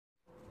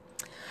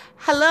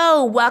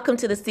Hello, welcome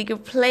to The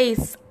Secret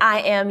Place. I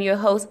am your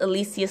host,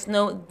 Alicia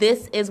Snow.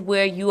 This is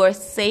where you are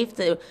safe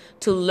to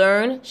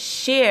learn,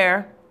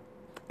 share,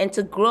 and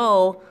to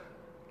grow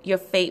your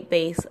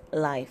faith-based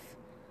life.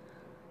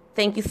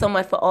 Thank you so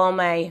much for all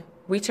my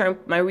return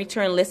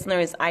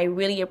listeners. I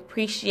really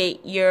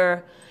appreciate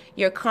your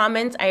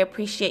comments. I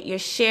appreciate your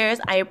shares.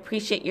 I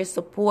appreciate your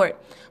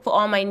support. For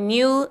all my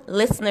new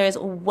listeners,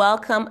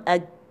 welcome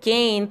again.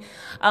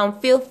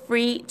 Feel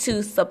free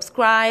to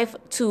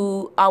subscribe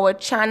to our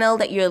channel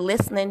that you're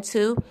listening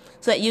to,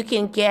 so that you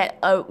can get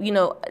a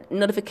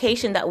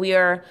notification that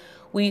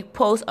we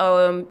post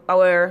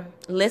our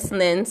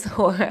listenings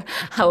or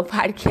our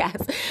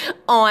podcast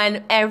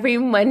on every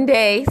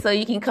Monday, so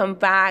you can come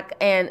back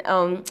and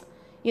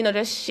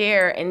just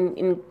share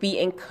and be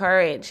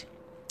encouraged.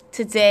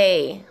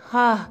 Today,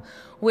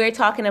 we're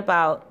talking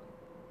about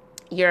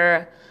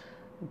your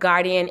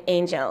guardian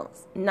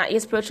angels, not your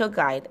spiritual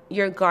guide,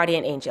 your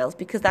guardian angels,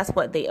 because that's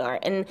what they are.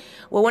 And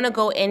we want to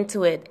go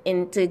into it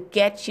and to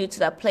get you to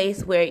that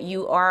place where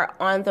you are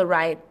on the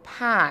right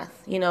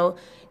path.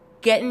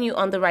 Getting you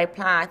on the right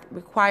path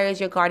requires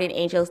your guardian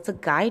angels to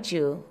guide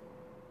you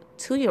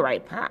to your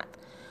right path.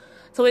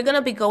 So we're going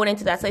to be going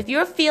into that. So if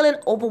you're feeling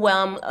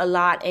overwhelmed a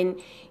lot and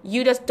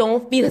you just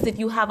don't feel as if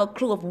you have a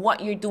clue of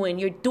what you're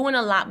doing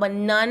a lot, but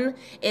none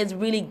is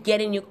really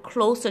getting you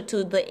closer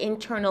to the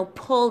internal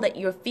pull that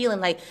you're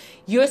feeling. Like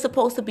you're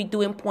supposed to be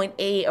doing point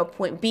A or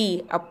point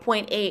B or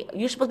point A.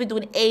 You're supposed to be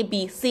doing A,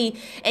 B, C.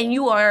 And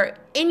you are,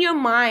 in your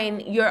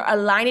mind, you're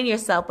aligning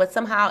yourself, but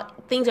somehow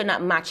things are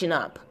not matching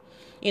up.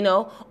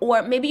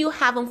 Or maybe you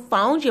haven't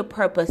found your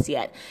purpose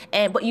yet,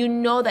 but you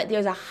know that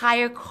there's a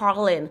higher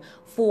calling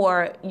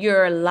for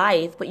your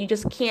life, but you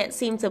just can't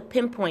seem to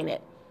pinpoint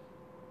it.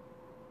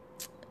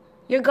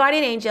 Your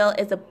guardian angel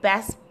is the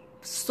best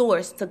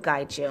source to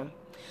guide you.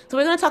 So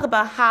we're going to talk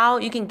about how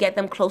you can get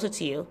them closer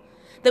to you.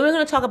 Then we're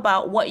going to talk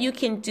about what you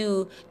can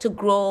do to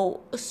grow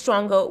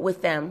stronger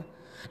with them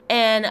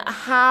and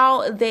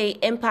how they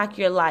impact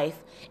your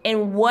life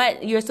and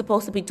what you're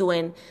supposed to be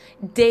doing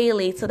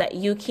daily so that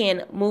you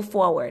can move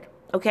forward.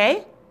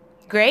 Okay?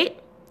 Great?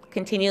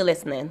 Continue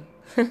listening.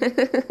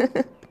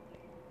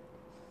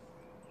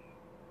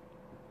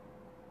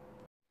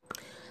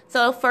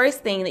 So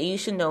first thing that you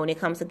should know when it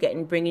comes to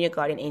bringing your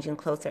guardian angel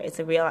closer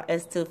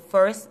is to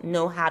first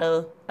know how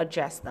to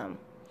address them.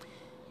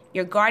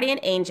 Your guardian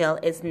angel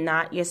is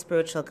not your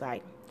spiritual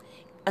guide.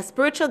 A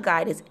spiritual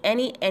guide is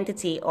any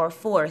entity or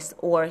force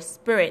or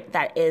spirit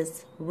that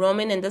is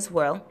roaming in this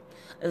world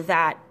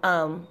that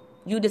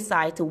you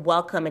decide to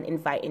welcome and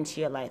invite into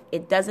your life.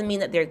 It doesn't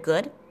mean that they're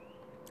good,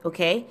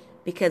 okay?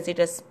 Because they're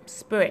just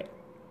spirit.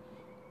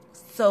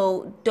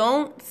 So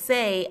don't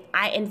say,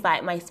 I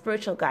invite my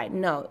spiritual guide.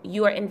 No,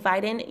 you are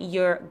inviting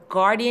your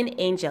guardian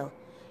angel.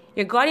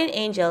 Your guardian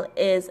angel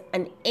is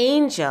an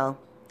angel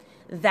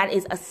that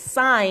is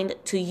assigned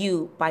to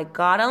you by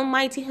God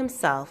Almighty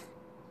Himself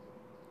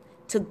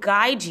to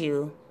guide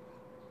you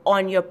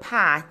on your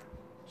path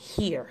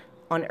here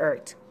on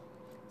earth.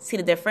 See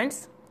the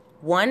difference?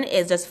 One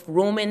is just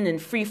roaming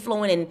and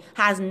free-flowing and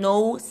has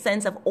no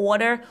sense of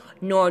order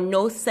nor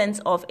no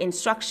sense of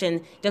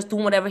instruction, just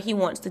doing whatever he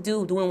wants to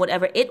do, doing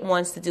whatever it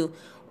wants to do.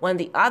 When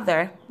the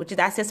other,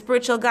 that's his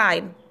spiritual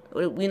guide,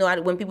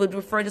 when people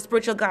refer to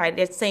spiritual guide,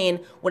 they're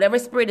saying whatever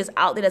spirit is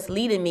out there that's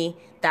leading me,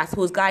 that's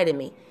who's guiding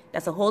me.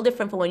 That's a whole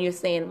different from when you're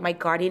saying my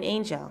guardian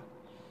angel,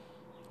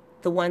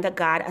 the one that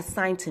God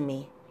assigned to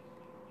me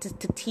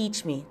to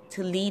teach me,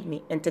 to lead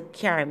me, and to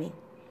carry me.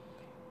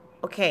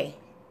 Okay.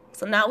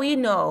 So now we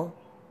know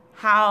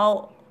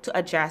how to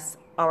address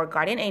our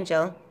guardian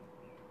angel.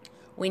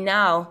 We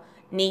now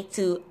need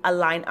to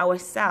align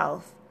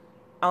ourselves,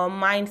 our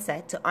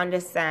mindset, to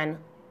understand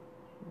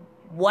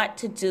what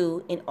to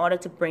do in order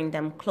to bring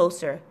them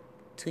closer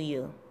to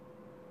you.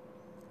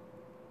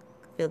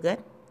 Feel good?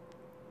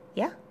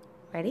 Yeah?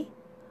 Ready?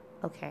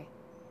 Okay.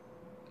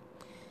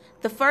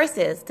 The first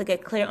is to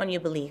get clear on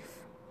your belief.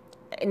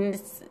 And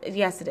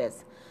yes, it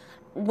is.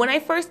 When I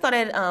first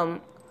started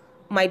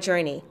my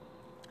journey,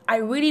 I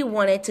really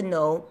wanted to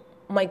know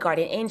my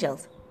guardian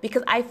angels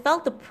because I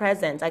felt the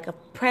presence, like a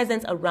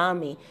presence around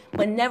me,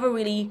 but never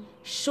really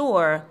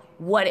sure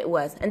what it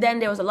was. And then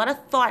there was a lot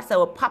of thoughts that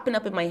were popping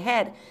up in my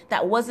head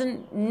that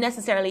wasn't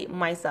necessarily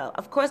myself.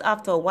 Of course,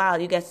 after a while,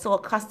 you get so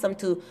accustomed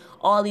to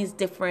all these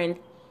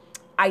different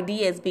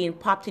ideas being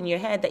popped in your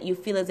head that you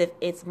feel as if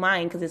it's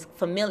mine because it's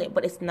familiar,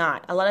 but it's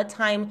not. A lot of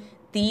time,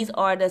 these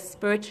are the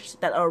spirits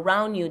that are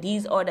around you.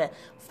 These are the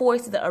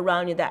forces that are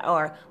around you that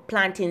are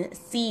planting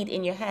seed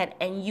in your head,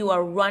 and you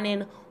are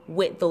running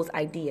with those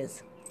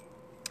ideas.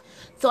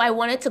 So I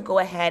wanted to go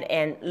ahead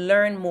and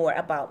learn more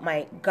about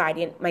my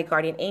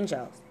guardian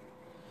angels.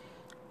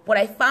 What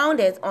I found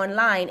is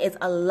online is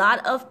a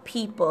lot of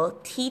people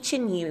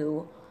teaching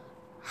you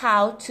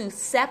how to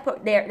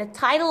separate. The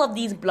title of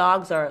these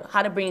blogs are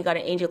how to bring your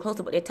guardian angel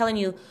closer, but they're telling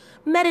you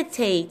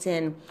meditate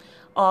and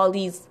all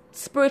these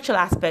spiritual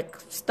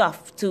aspect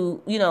stuff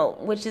to,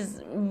 which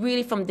is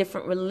really from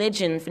different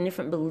religions, from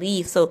different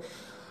beliefs. So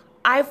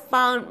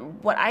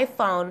what I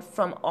found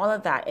from all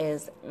of that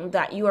is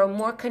that you are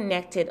more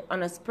connected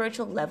on a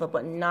spiritual level,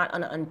 but not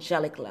on an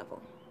angelic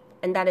level.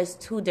 And that is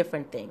two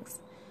different things.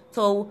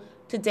 So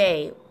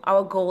today,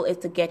 our goal is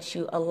to get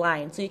you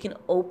aligned so you can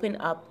open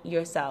up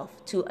yourself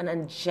to an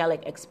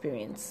angelic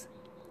experience.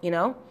 You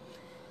know?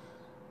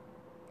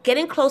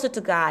 Getting closer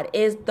to God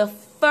is the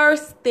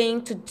first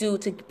thing to do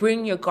to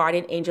bring your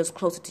guardian angels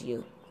closer to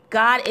you.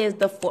 God is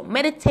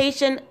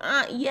meditation.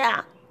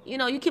 Yeah, you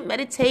know, you can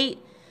meditate.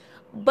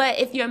 But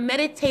if you're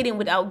meditating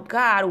without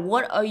God,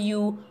 what are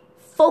you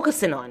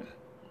focusing on?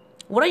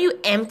 What are you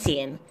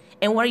emptying?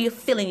 And what are you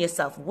filling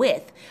yourself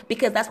with?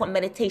 Because that's what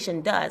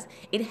meditation does.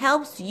 It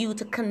helps you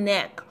to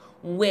connect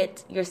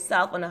with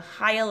yourself on a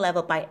higher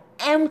level by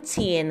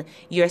emptying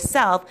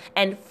yourself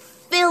and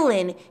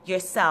filling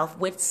yourself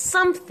with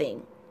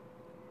something.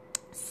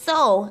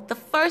 So the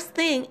first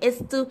thing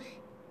is to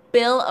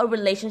build a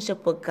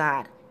relationship with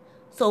God.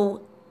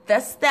 So the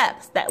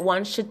steps that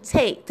one should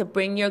take to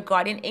bring your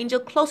guardian angel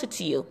closer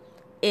to you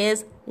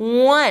is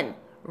 1,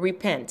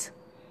 repent.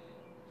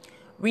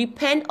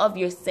 Repent of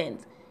your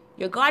sins.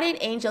 Your guardian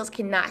angels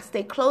cannot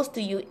stay close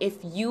to you if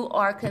you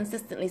are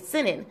consistently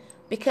sinning.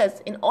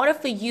 Because in order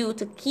for you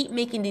to keep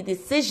making the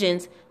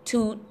decisions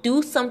to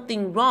do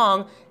something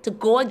wrong, to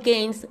go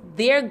against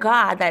their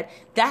God,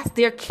 that's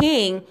their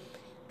king,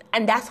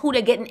 and that's who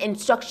they're getting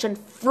instruction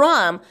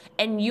from,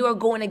 and you are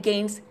going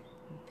against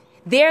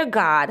their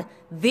God,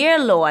 their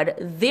Lord,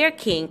 their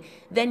King,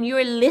 then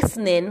you're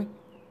listening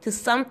to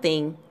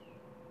something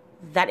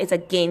that is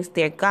against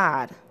their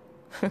God.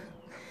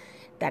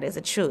 That is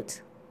the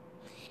truth.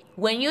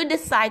 When you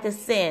decide to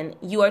sin,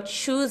 you are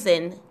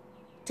choosing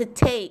to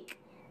take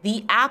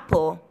the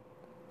apple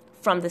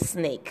from the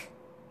snake.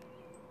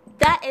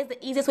 That is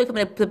the easiest way for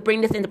me to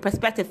bring this into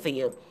perspective for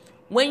you.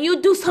 When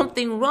you do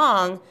something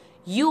wrong,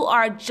 you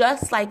are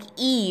just like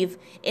Eve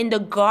in the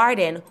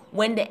garden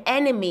when the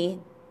enemy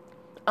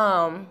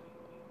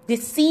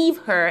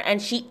deceived her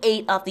and she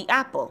ate of the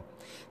apple.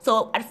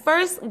 So at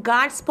first,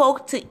 God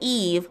spoke to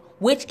Eve,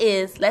 which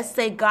is, let's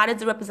say God is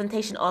the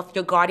representation of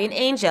your guardian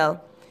angel.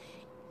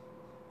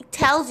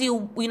 Tells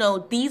you, you know,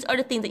 these are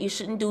the things that you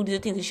shouldn't do, these are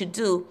the things you should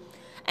do.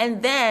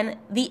 And then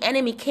the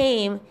enemy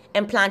came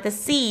and planted a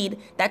seed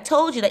that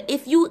told you that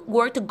if you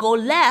were to go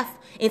left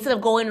instead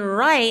of going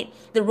right,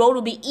 the road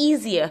will be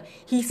easier.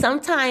 He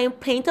sometimes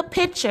paint a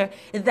picture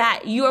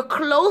that you're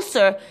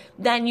closer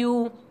than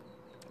you.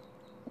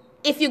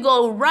 If you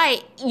go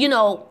right, you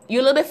know,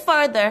 you're a little bit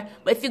further.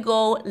 But if you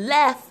go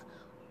left,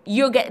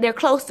 you'll get there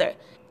closer.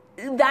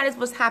 That is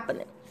what's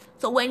happening.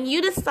 So when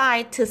you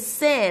decide to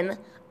sin,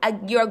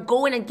 you're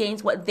going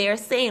against what they're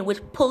saying, which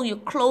pull you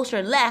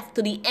closer left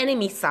to the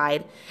enemy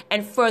side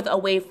and further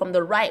away from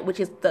the right, which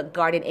is the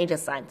guardian angel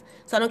side.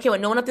 So I don't care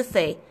what no one has to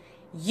say.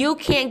 You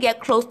can't get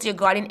close to your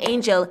guardian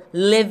angel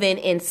living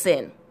in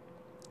sin.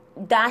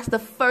 That's the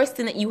first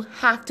thing that you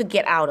have to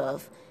get out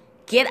of.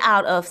 Get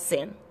out of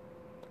sin.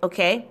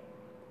 Okay?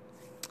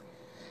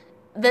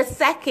 The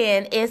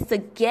second is to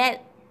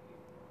get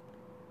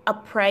a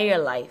prayer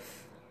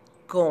life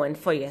going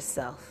for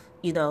yourself.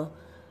 You know,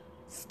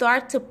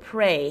 start to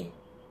pray,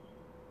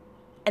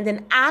 and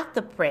then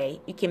after pray,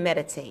 you can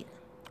meditate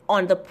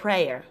on the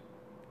prayer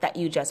that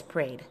you just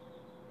prayed.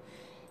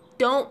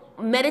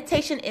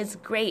 Meditation is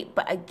great,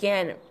 but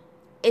again,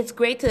 it's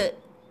great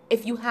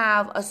if you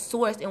have a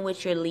source in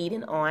which you're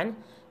leading on.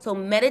 So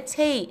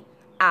meditate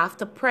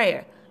after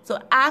prayer. So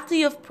after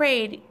you've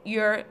prayed,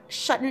 you're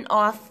shutting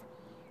off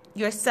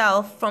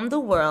yourself from the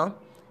world,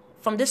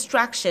 from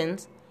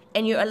distractions,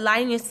 and you're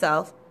aligning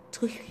yourself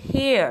to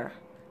hear,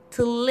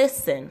 to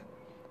listen,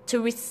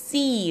 to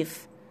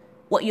receive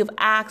what you've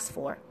asked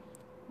for.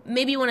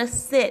 Maybe you want to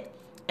sit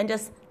and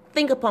just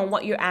think upon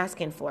what you're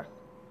asking for.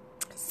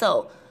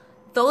 So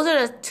those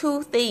are the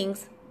two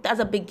things as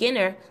a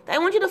beginner that I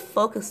want you to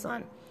focus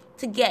on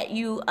to get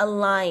you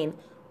aligned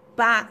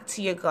back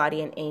to your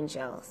guardian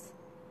angels.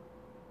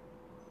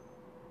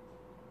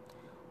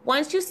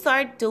 Once you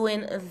start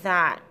doing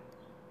that,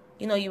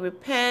 you know, you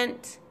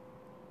repent,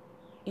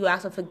 you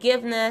ask for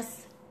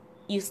forgiveness,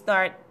 you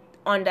start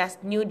on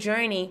that new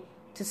journey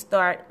to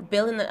start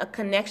building a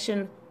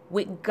connection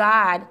with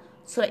God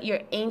so that your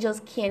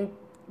angels can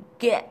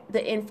get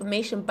the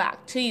information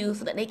back to you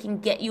so that they can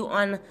get you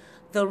on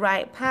the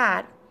right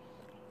path.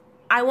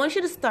 I want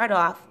you to start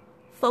off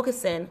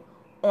focusing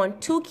on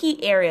two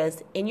key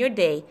areas in your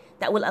day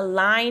that will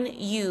align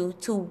you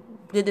to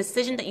the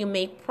decision that you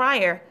made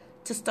prior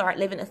to start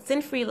living a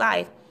sin-free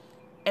life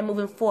and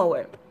moving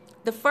forward.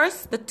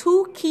 The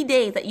two key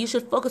days that you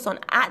should focus on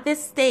at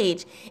this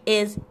stage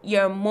is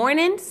your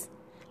mornings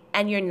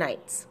and your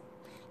nights.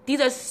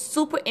 These are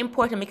super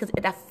important because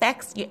it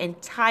affects your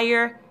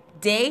entire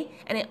day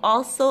and it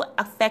also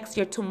affects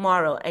your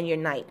tomorrow and your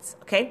nights,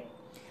 okay?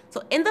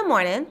 So in the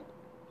morning,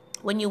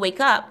 when you wake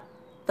up,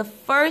 the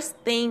first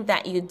thing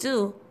that you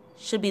do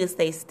should be to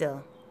stay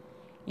still.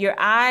 Your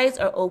eyes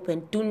are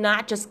open. Do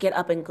not just get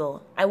up and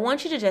go. I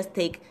want you to just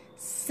take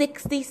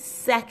 60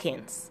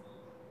 seconds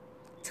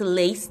to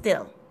lay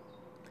still.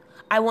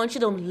 I want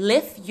you to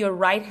lift your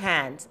right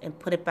hand and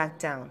put it back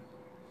down.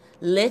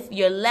 Lift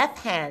your left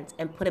hand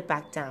and put it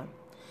back down.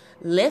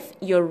 Lift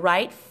your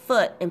right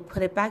foot and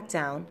put it back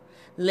down.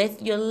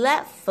 Lift your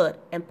left foot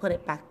and put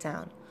it back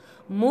down.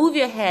 Move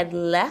your head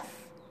left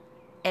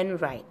and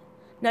right.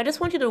 Now I just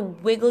want you to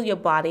wiggle your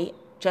body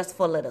just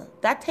for a little.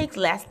 That takes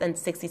less than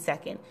 60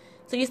 seconds.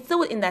 So you're still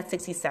within that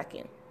 60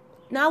 seconds.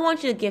 Now I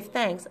want you to give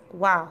thanks.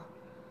 Wow.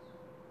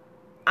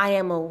 I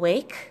am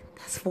awake.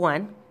 That's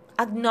one.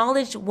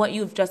 Acknowledge what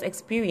you've just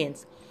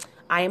experienced.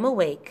 I am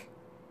awake.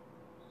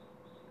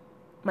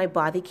 My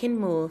body can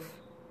move.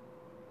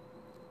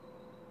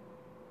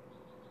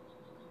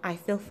 I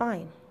feel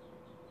fine.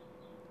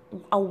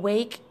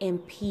 Awake in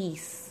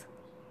peace.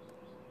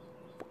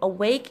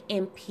 Awake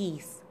in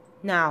peace.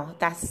 Now,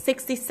 that's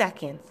 60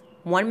 seconds.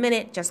 1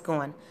 minute just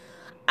gone.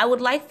 I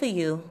would like for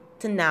you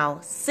to now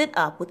sit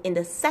up within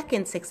the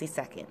second 60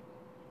 seconds.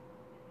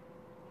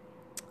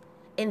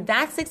 In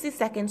that 60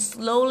 seconds,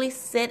 slowly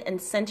sit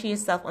and center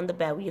yourself on the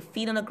bed with your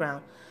feet on the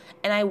ground.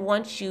 And I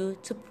want you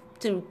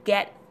to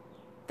get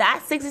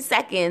that 60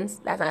 seconds,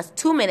 that's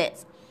 2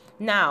 minutes.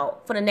 Now,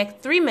 for the next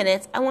 3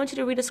 minutes, I want you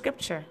to read a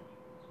scripture.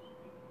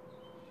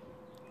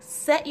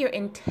 Set your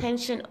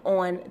intention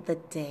on the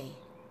day,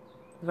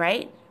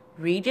 right?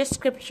 Read your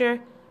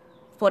scripture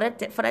for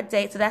that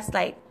day. So that's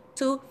like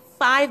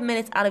 5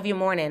 minutes out of your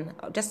morning.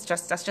 That's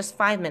just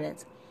 5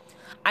 minutes.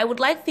 I would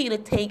like for you to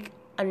take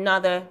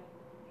another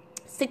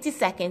 60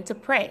 seconds to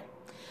pray.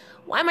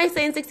 Why am I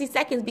saying 60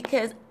 seconds?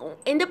 Because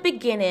in the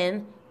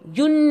beginning,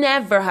 you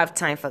never have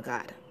time for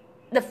God.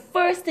 The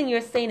first thing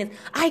you're saying is,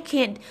 I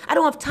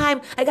don't have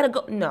time, I gotta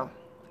go. No,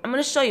 I'm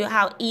gonna show you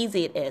how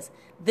easy it is.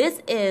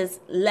 This is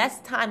less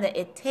time that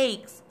it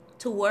takes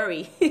to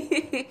worry.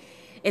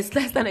 It's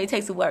less time that it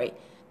takes to worry.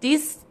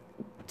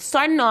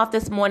 Starting off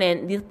this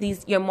morning,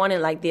 your morning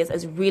like this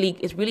is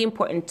really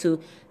important to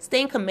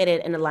staying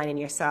committed and aligning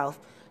yourself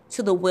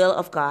to the will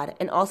of God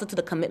and also to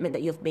the commitment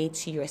that you've made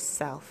to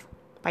yourself.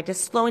 By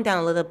just slowing down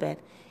a little bit,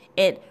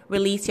 it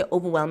releases your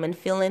overwhelming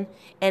feeling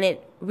and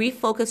it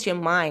refocuses your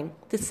mind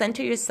to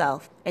center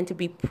yourself and to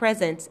be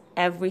present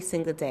every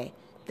single day.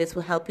 This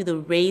will help you to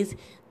raise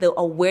the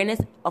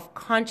awareness of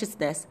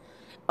consciousness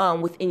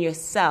within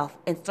yourself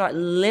and start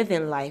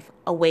living life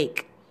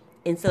awake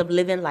instead of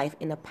living life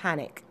in a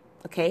panic.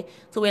 Okay?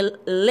 So we're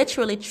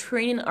literally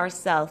training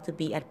ourselves to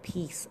be at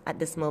peace at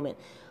this moment.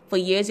 For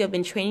years, you have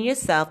been training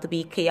yourself to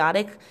be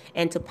chaotic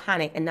and to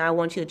panic. And now I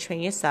want you to train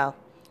yourself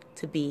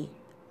to be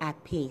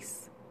at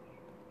peace.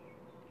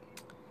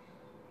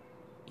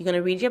 You're going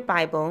to read your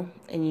Bible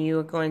and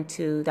you're going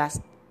to, that's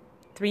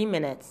 3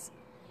 minutes.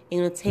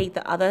 You're going to take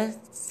the other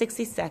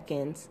 60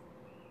 seconds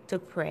to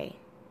pray.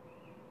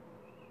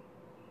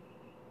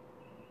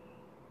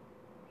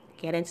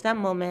 Get into that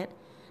moment.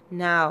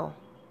 Now,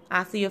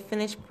 after you're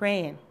finished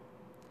praying,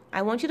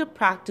 I want you to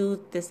practice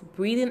this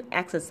breathing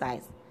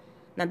exercise.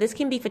 Now, this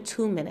can be for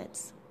 2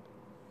 minutes.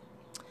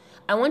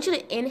 I want you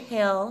to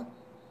inhale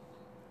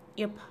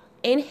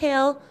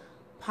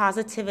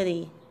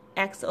positivity,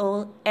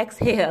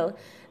 exhale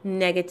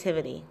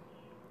negativity.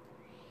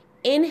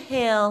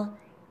 Inhale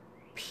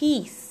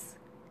peace,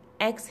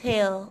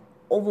 exhale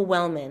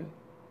overwhelming.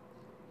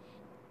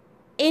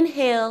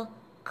 Inhale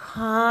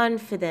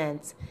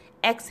confidence,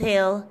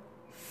 exhale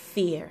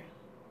fear.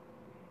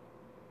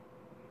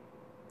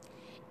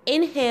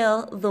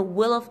 Inhale the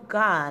will of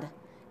God,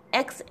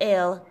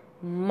 exhale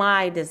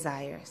my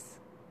desires.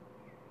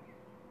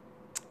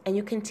 And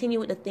you continue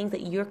with the things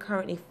that you're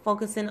currently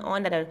focusing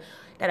on that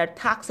are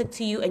toxic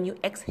to you, and you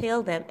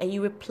exhale them and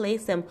you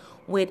replace them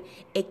with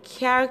a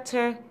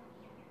character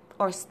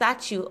or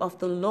statue of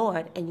the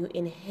Lord, and you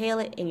inhale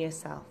it in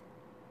yourself.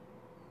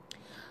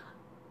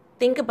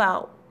 Think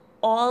about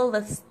all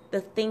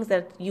the things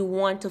that you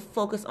want to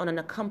focus on and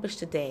accomplish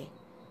today.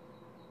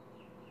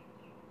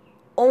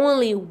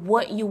 Only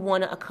what you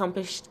want to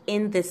accomplish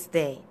in this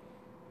day.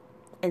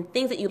 And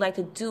things that you like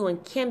to do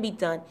and can be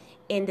done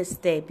in this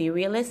day. Be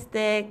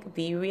realistic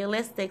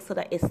so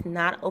that it's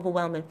not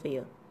overwhelming for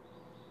you.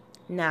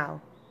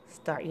 Now,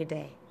 start your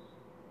day.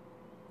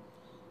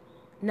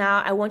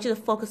 Now, I want you to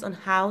focus on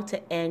how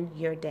to end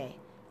your day.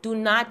 Do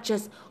not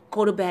just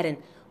go to bed and,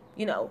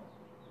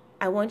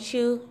 I want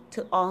you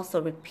to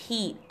also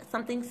repeat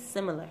something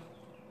similar.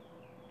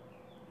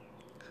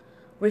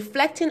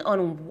 Reflecting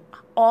on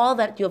all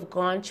that you have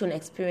gone through and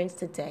experienced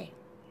today.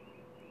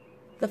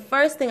 The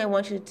first thing I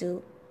want you to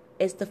do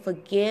is to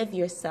forgive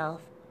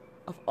yourself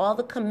of all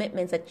the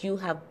commitments that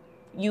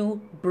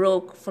you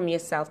broke from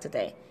yourself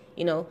today.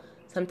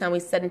 Sometimes we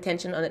set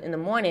intention on it in the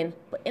morning,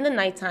 but in the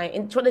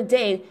nighttime, through the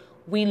day,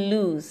 we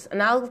lose.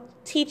 And I'll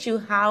teach you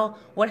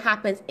what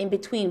happens in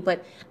between.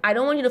 But I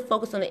don't want you to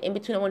focus on the in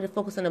between. I want you to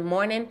focus on the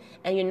morning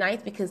and your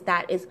nights, because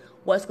that is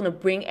what's going to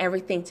bring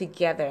everything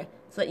together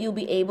so that you'll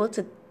be able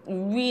to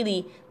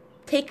really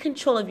take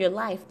control of your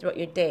life throughout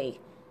your day.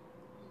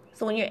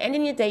 So when you're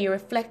ending your day, you're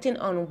reflecting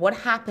on what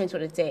happened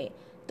throughout the day.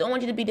 Don't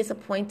want you to be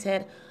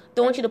disappointed.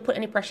 Don't want you to put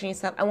any pressure on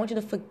yourself. I want you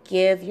to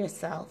forgive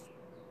yourself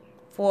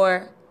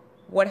for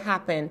what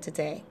happened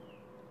today.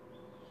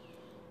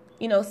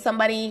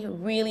 somebody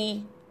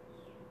really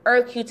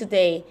irk you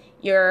today.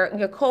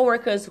 Your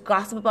coworkers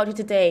gossip about you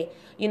today.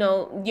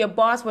 Your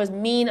boss was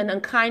mean and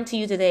unkind to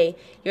you today.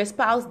 Your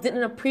spouse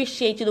didn't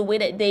appreciate you the way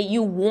that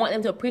you want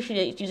them to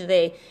appreciate you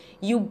today.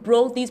 You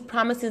broke these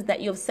promises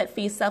that you have set for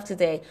yourself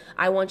today.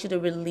 I want you to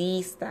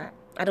release that.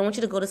 I don't want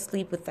you to go to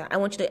sleep with that. I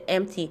want you to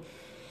empty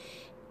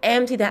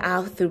that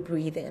out through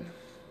breathing.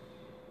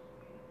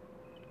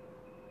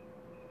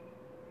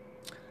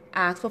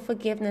 Ask for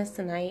forgiveness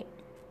tonight.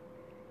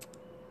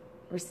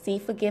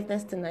 Receive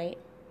forgiveness tonight.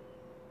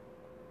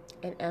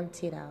 And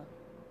empty it out.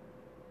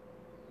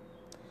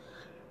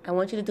 I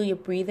want you to do your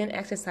breathing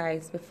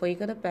exercise before you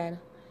go to bed.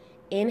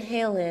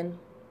 Inhale in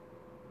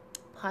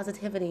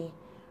positivity,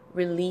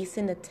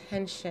 releasing the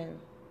tension.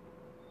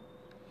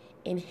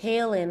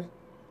 Inhale in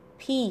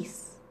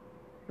peace,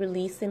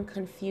 releasing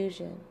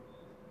confusion.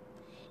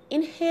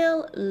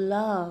 Inhale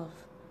love,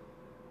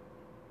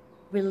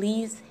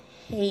 release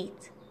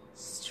hate,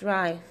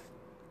 strife,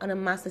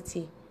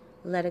 animosity,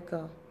 let it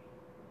go.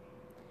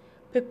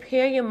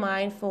 Prepare your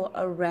mind for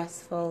a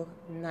restful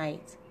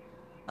night.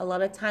 A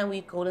lot of time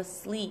we go to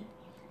sleep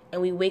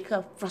and we wake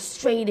up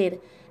frustrated,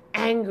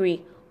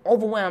 angry,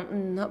 overwhelmed.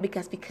 Not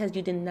because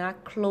you did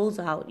not close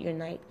out your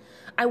night.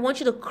 I want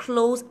you to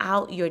close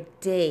out your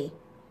day.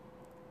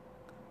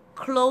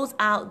 Close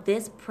out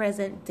this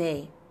present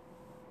day.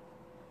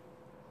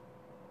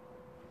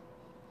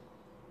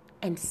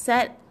 And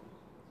set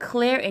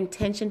clear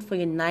intention for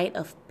your night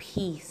of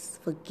peace.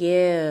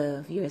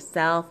 Forgive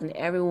yourself and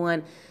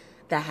everyone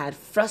that had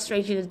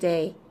frustrated you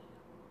today,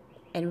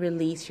 and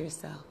release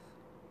yourself.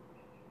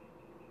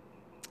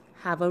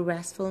 Have a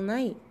restful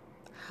night.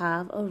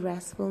 Have a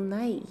restful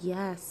night.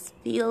 Yes.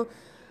 Feel,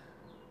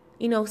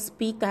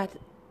 speak that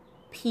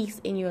peace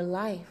in your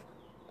life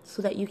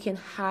so that you can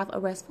have a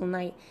restful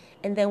night.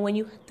 And then when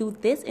you do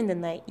this in the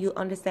night, you'll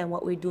understand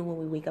what we're doing when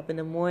we wake up in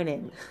the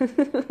morning.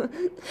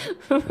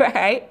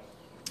 Right?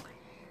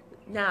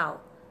 Now,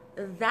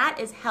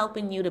 that is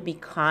helping you to be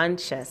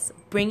conscious,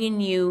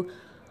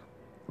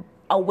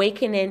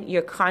 awakening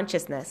your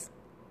consciousness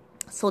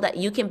so that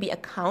you can be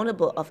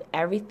accountable of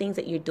everything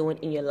that you're doing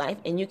in your life,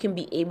 and you can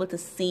be able to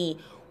see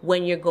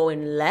when you're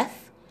going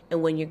left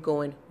and when you're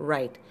going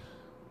right.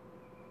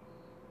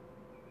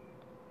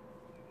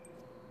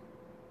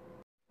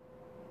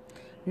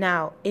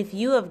 Now, if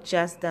you have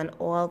just done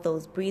all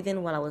those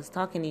breathing while I was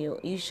talking to you,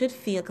 you should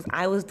feel, because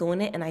I was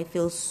doing it and I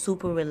feel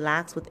super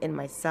relaxed within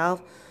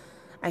myself.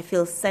 I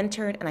feel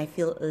centered and I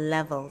feel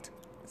leveled.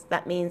 So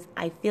that means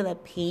I feel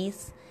at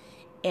peace.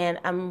 And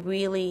I'm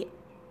really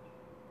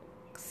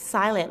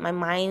silent. My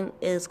mind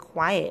is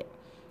quiet.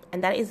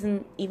 And that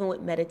isn't even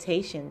with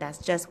meditation. That's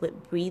just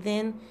with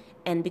breathing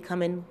and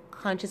becoming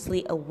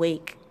consciously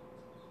awake.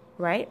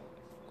 Right?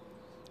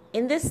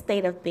 In this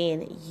state of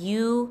being,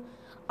 you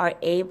are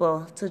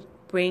able to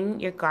bring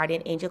your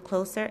guardian angel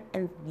closer,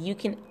 and you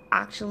can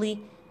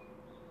actually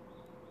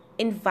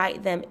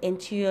invite them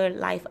into your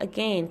life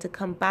again to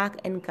come back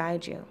and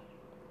guide you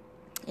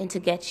and to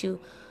get you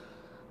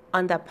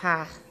on the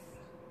path.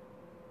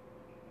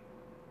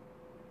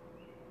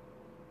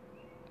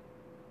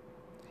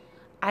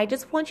 I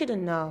just want you to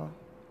know,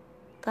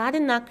 God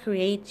did not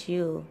create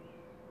you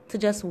to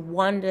just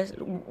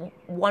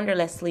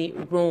wonderlessly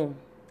roam,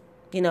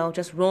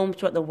 just roam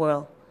throughout the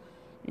world.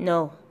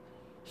 No,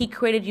 He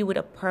created you with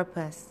a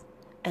purpose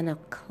and a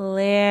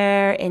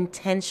clear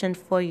intention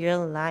for your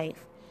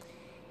life.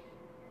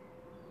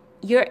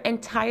 Your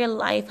entire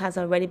life has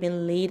already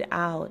been laid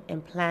out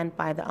and planned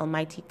by the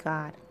Almighty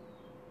God.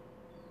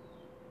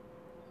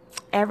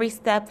 Every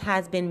step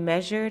has been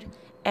measured.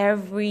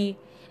 Every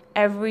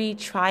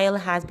trial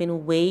has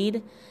been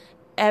weighed.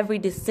 Every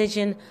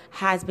decision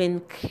has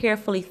been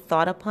carefully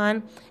thought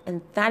upon.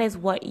 And that is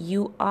what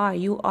you are.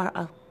 You are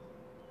a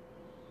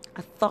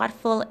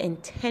thoughtful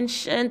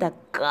intention that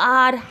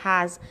God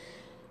has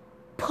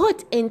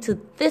put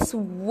into this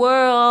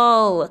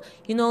world.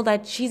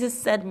 That Jesus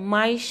said,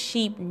 my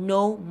sheep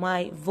know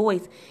my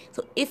voice.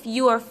 So if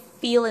you are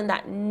feeling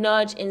that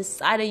nudge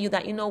inside of you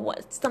that,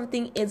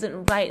 something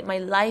isn't right, my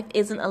life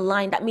isn't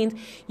aligned, that means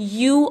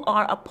you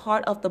are a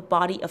part of the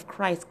body of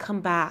Christ. Come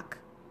back.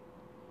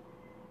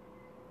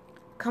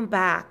 Come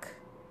back.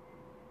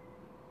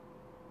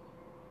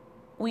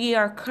 We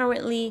are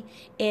currently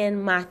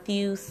in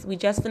Matthew. We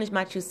just finished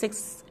Matthew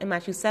 6 and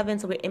Matthew 7,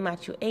 so we're in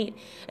Matthew 8.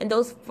 And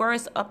those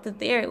verses up to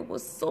there, it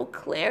was so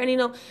clear.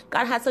 And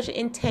God has such an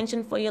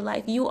intention for your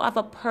life. You have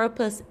a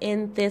purpose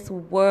in this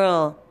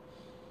world.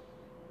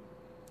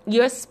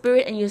 Your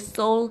spirit and your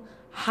soul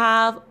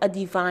have a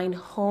divine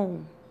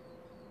home.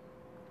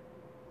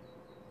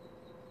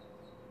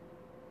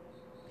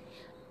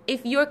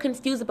 If you're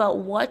confused about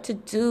what to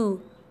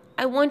do,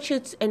 I want you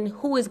to, and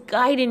who is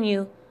guiding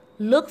you,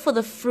 look for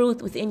the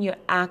fruit within your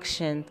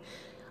action.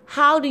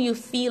 How do you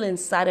feel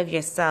inside of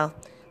yourself?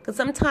 Because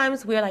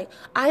sometimes we're like,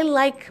 I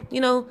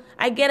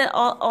get it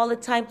all the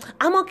time.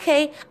 I'm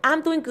okay.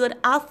 I'm doing good.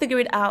 I'll figure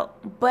it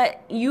out.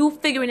 But you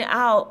figuring it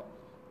out,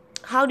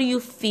 how do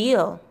you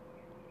feel?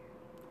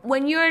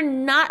 When you're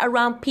not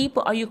around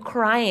people, are you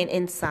crying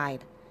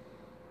inside?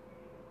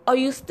 Are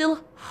you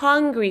still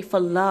hungry for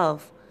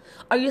love?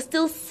 Are you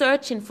still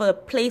searching for a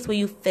place where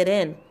you fit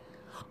in?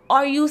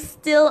 Are you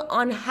still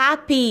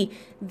unhappy?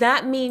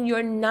 That means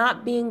you're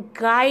not being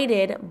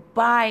guided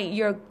by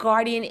your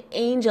guardian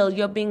angel.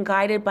 You're being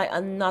guided by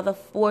another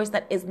force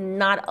that is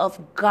not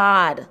of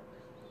God.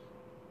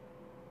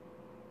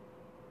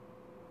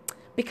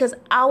 Because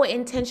our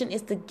intention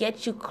is to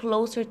get you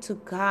closer to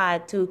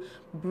God, to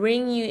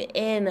bring you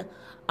in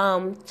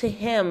to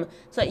Him,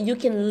 so that you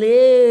can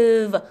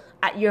live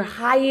at your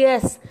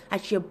highest,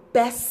 at your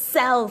best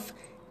self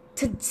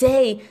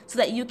today, so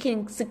that you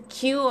can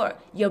secure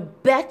your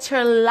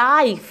better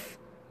life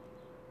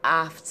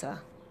after.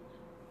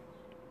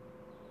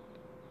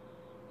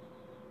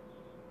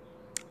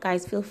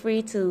 Guys, feel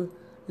free to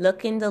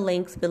look in the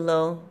links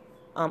below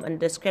in the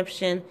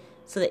description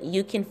so that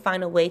you can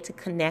find a way to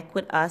connect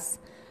with us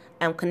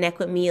and connect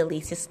with me,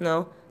 Alicia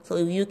Snow, so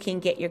you can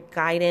get your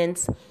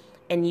guidance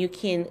and you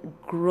can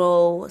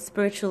grow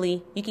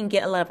spiritually. You can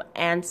get a lot of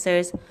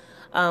answers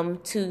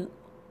to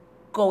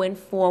going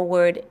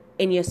forward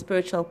in your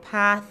spiritual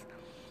path.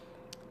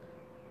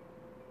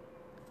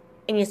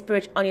 On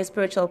your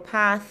spiritual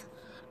path,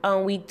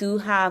 we do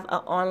have an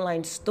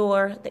online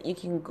store that you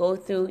can go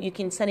through. You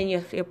can send in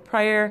your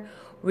prayer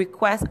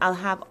request. I'll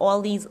have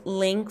all these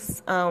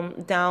links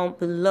down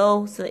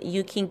below so that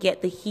you can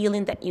get the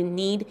healing that you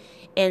need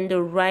and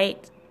the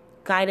right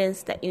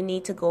guidance that you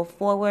need to go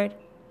forward.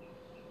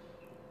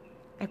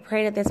 I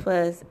pray that this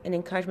was an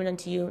encouragement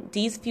unto you.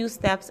 These few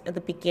steps at the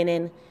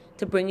beginning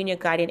to bringing your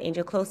guardian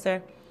angel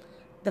closer.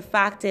 The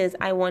fact is,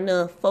 I want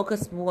to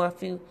focus more.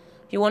 If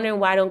you're wondering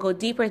why I don't go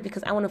deeper, it's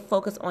because I want to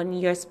focus on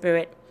your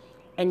spirit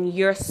and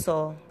your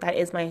soul. That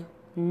is my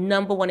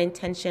number one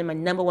intention. My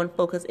number one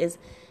focus is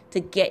to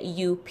get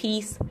you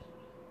peace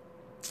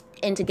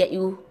and to get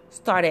you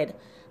started.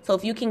 So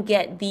if you can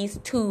get these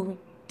two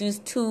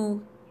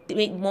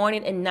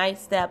morning and night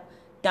step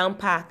down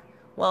pack,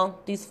 well,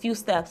 these few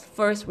steps.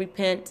 First,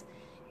 repent,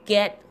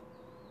 get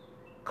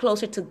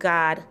closer to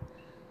God,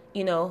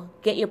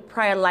 get your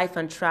prayer life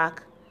on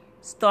track,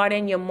 start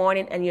in your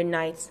morning and your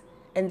nights.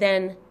 And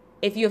then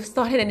if you've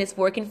started and it's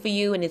working for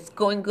you and it's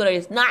going good, or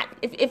it's not,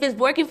 if it's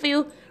working for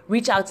you,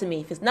 reach out to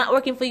me. If it's not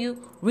working for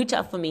you, reach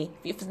out for me.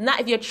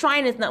 If you're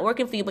trying and it's not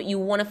working for you, but you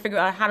want to figure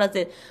out how does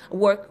it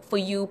work for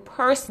you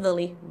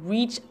personally,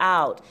 reach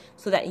out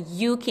so that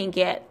you can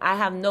get, I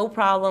have no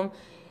problem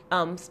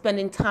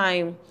spending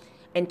time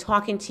and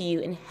talking to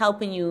you and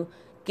helping you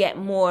get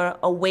more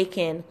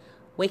awaken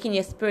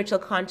your spiritual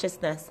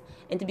consciousness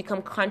and to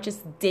become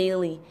conscious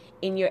daily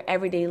in your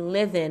everyday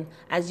living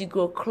as you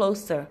grow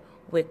closer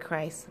with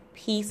Christ.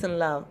 Peace and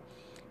love.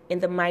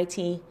 In the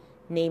mighty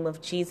name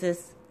of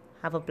Jesus,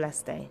 have a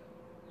blessed day.